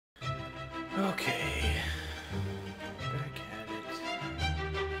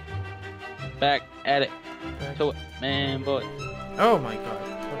Back at it. Back. To it, man, boy. Oh my god.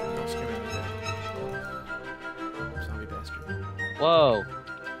 Oh, don't scare me like that. Zombie bastard. Whoa.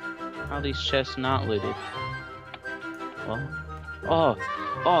 How are these chests not looted? Oh,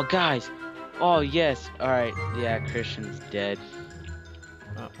 oh, guys. Oh, yes. All right. Yeah, Christian's dead.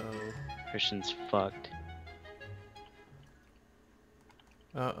 Uh-oh. Christian's fucked.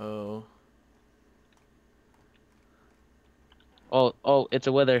 Uh-oh. Oh, it's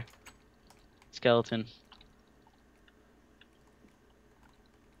a wither. Skeleton.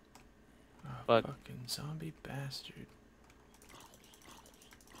 Oh, Fuck. fucking zombie bastard.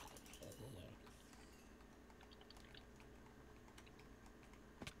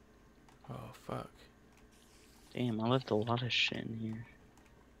 Oh, fuck. Damn, I left a lot of shit in here.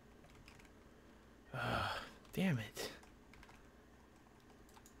 Damn it.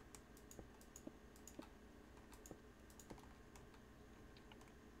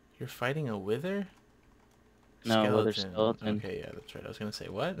 You're fighting a wither? No, wither skeleton. Okay, yeah, that's right. I was gonna say,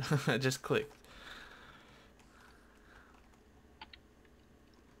 what? I just clicked.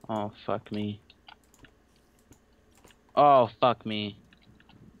 Oh, fuck me. Oh, fuck me.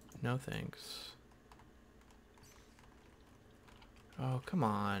 No thanks. Oh, come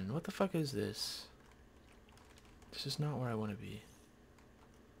on. What the fuck is this? This is not where I want to be.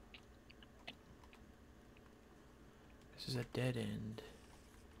 This is a dead end.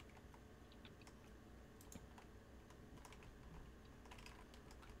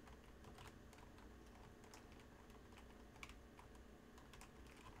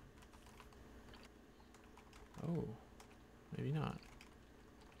 Oh, maybe not.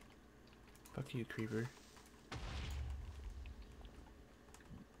 Fuck you, creeper.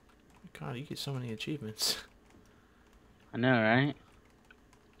 God, you get so many achievements. I know, right?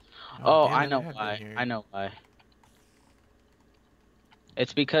 Oh, damn I it, know have been why. here. I know why.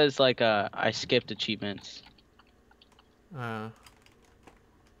 It's because, like, I skipped achievements. Fuck.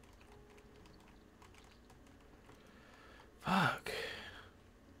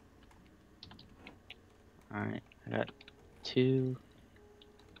 Alright, I got 2.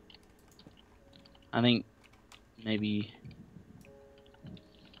 I think maybe.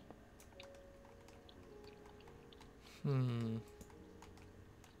 Hmm.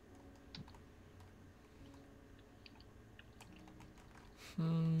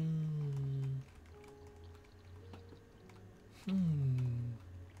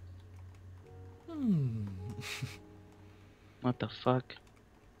 What the fuck?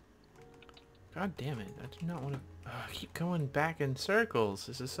 God damn it. I do not want to... I keep going back in circles.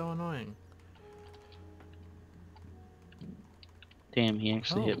 This is so annoying. Damn, he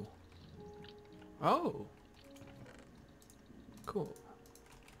actually hit me. Oh. Cool.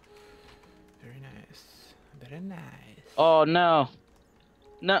 Very nice. Very nice. Oh, no.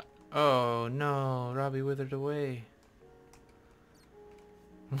 No. Oh, no. Robbie withered away.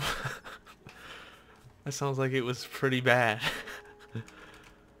 That sounds like it was pretty bad.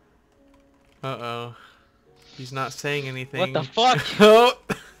 Uh-oh. He's not saying anything. What the fuck? Oh!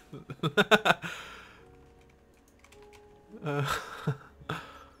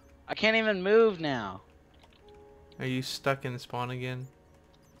 I can't even move now. Are you stuck in spawn again?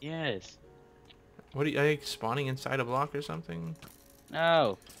 Yes. What are you spawning inside a block or something?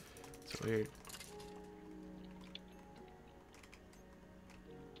 No. It's weird.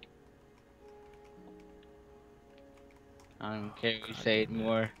 I don't care what you say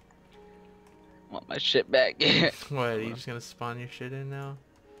anymore. I want my shit back. What, are you just gonna spawn your shit in now?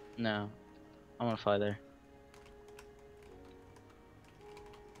 No. I want to fly there.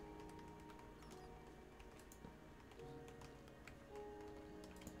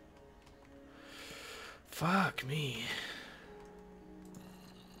 Fuck me.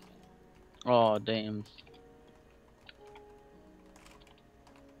 Oh, damn.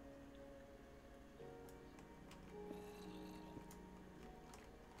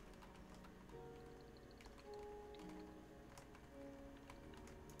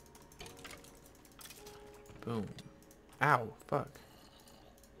 Boom. Ow, fuck.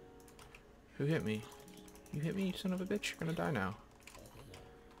 Who hit me? You hit me, you son of a bitch. You're gonna die now.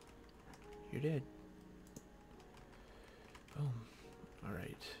 You're dead. Boom.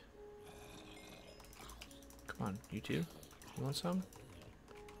 Alright. Come on, you two. You want some?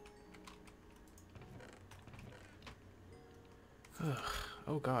 Ugh.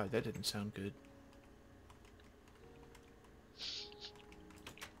 Oh god, that didn't sound good.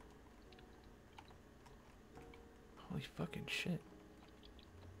 Holy fucking shit.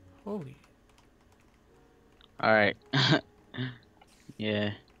 Holy. Alright.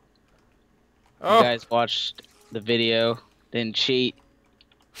 Yeah. Oh! You guys watched the video. Didn't cheat.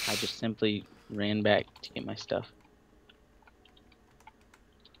 I just simply ran back to get my stuff.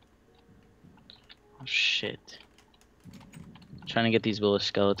 Oh shit. Trying to get these little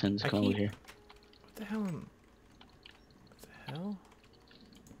skeletons to come over here. What the hell am... What the hell?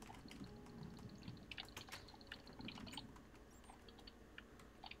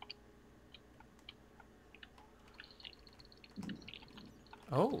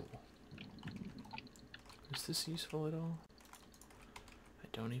 Oh. Is this useful at all? I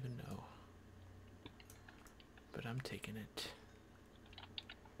don't even know. But I'm taking it.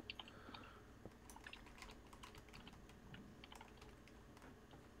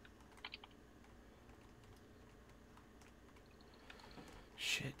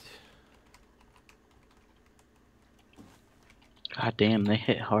 Shit. God damn, they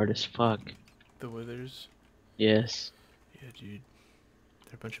hit hard as fuck. The withers? Yes. Yeah, dude.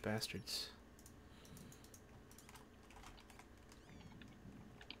 They're a bunch of bastards.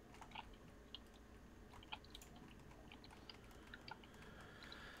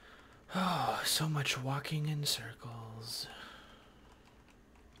 Oh, so much walking in circles.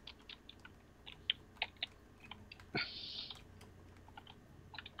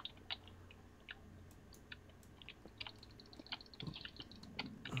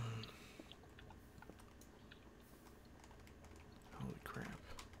 Holy crap.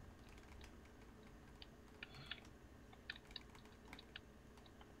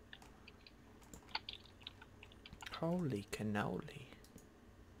 Holy cannoli.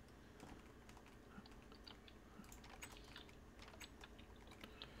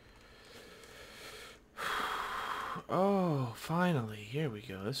 Oh, finally. Here we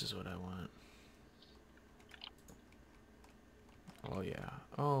go. This is what I want. Oh, yeah.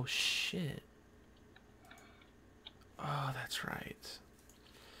 Oh, shit. Oh, that's right.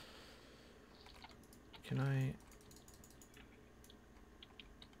 Can I...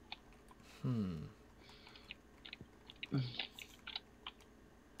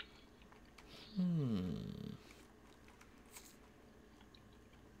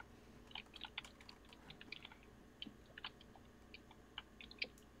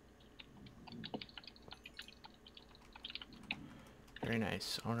 Very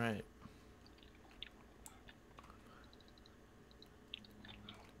nice. All right.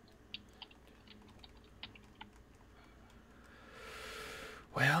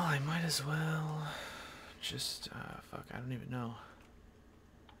 Well, I might as well just, fuck, I don't even know.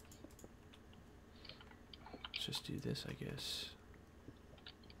 Let's just do this, I guess.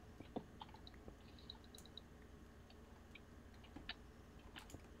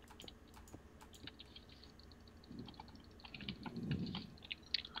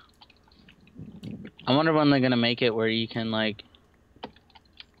 I wonder when they're gonna make it where you can like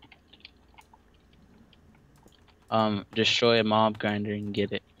destroy a mob grinder and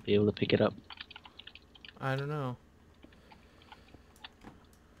get it, be able to pick it up. I don't know.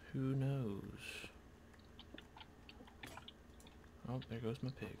 Who knows? Oh, there goes my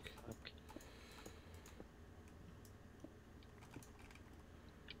pig.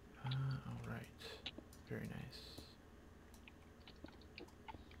 Alright. Very nice.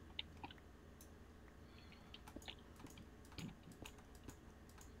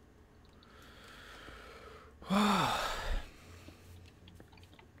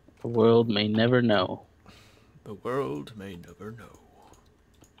 The world may never know. The world may never know.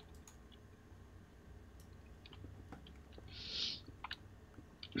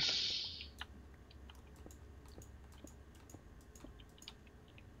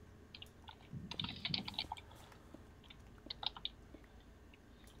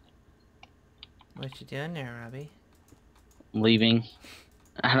 What you doing there, Robbie? I'm leaving.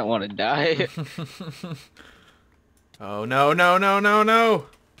 I don't want to die. Oh, no, no, no, no, no!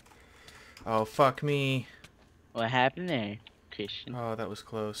 Oh, fuck me. What happened there, Christian? Oh, that was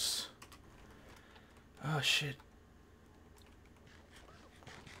close. Oh, shit.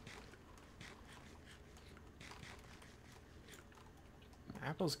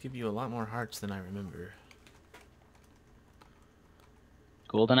 Apples give you a lot more hearts than I remember.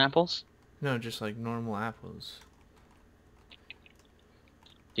 Golden apples? No, just like normal apples.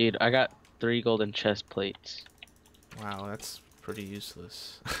 Dude, I got 3 golden chest plates. Wow, that's pretty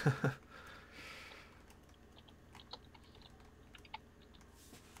useless.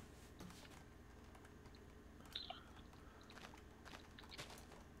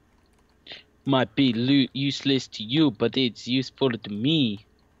 Might be useless to you, but it's useful to me.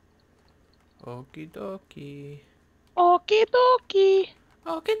 Okie dokie. Okie dokie.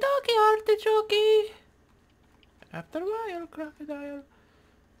 Okie dokie, artichoke. After a while, crocodile.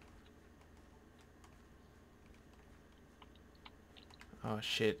 Oh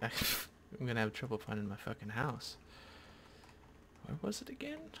shit. I'm gonna have trouble finding my fucking house. Where was it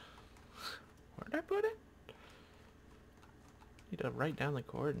again? Where did I put it? Need to write down the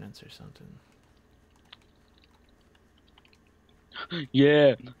coordinates or something.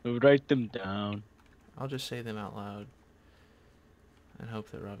 Yeah, write them down. I'll just say them out loud. And hope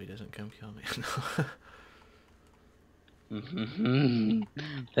that Robbie doesn't come kill me.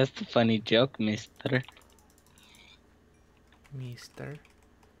 That's the funny joke, mister. Meester.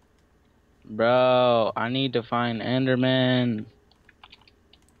 Bro, I need to find Enderman. I'm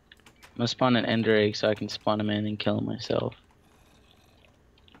gonna spawn an Ender egg so I can spawn him in and kill him myself.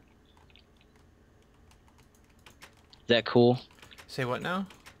 Is that cool? Say what now?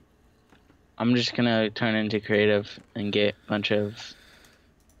 I'm just gonna turn into creative and get a bunch of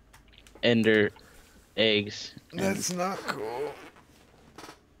Ender eggs. That's not cool.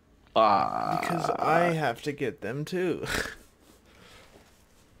 Ah. Because I have to get them too.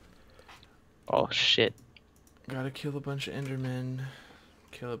 Oh shit. Gotta kill a bunch of Endermen.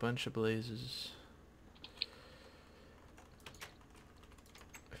 Kill a bunch of blazes.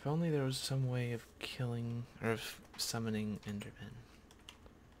 If only there was some way of killing, or of summoning Endermen.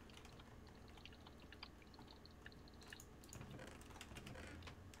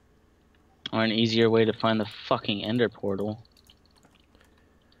 Or an easier way to find the fucking Ender portal.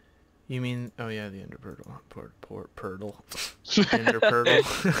 You mean, oh yeah, the Ender Purtal. Purtal. Ender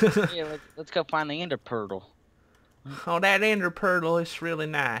Purtal. Yeah, let's go find the Ender portal. Oh, that Ender Purtle is really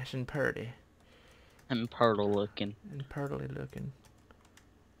nice and pretty. And Purtle looking. And purtly looking.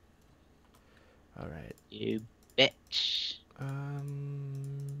 Alright. You bitch.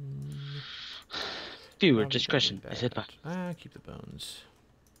 Viewer Probably discretion bad. is advised. Keep the bones.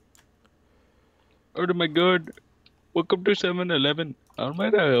 Oh my god. Welcome to 7-Eleven. How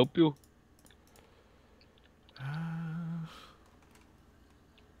might I help you?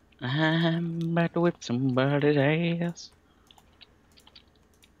 I'm about to whip somebody's ass.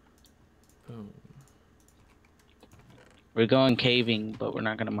 Boom. We're going caving, but we're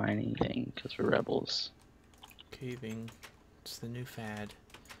not gonna mine anything because we're rebels. Caving. It's the new fad.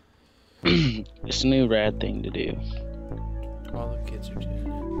 It's a new rad thing to do. All the kids are doing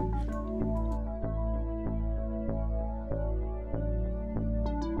it.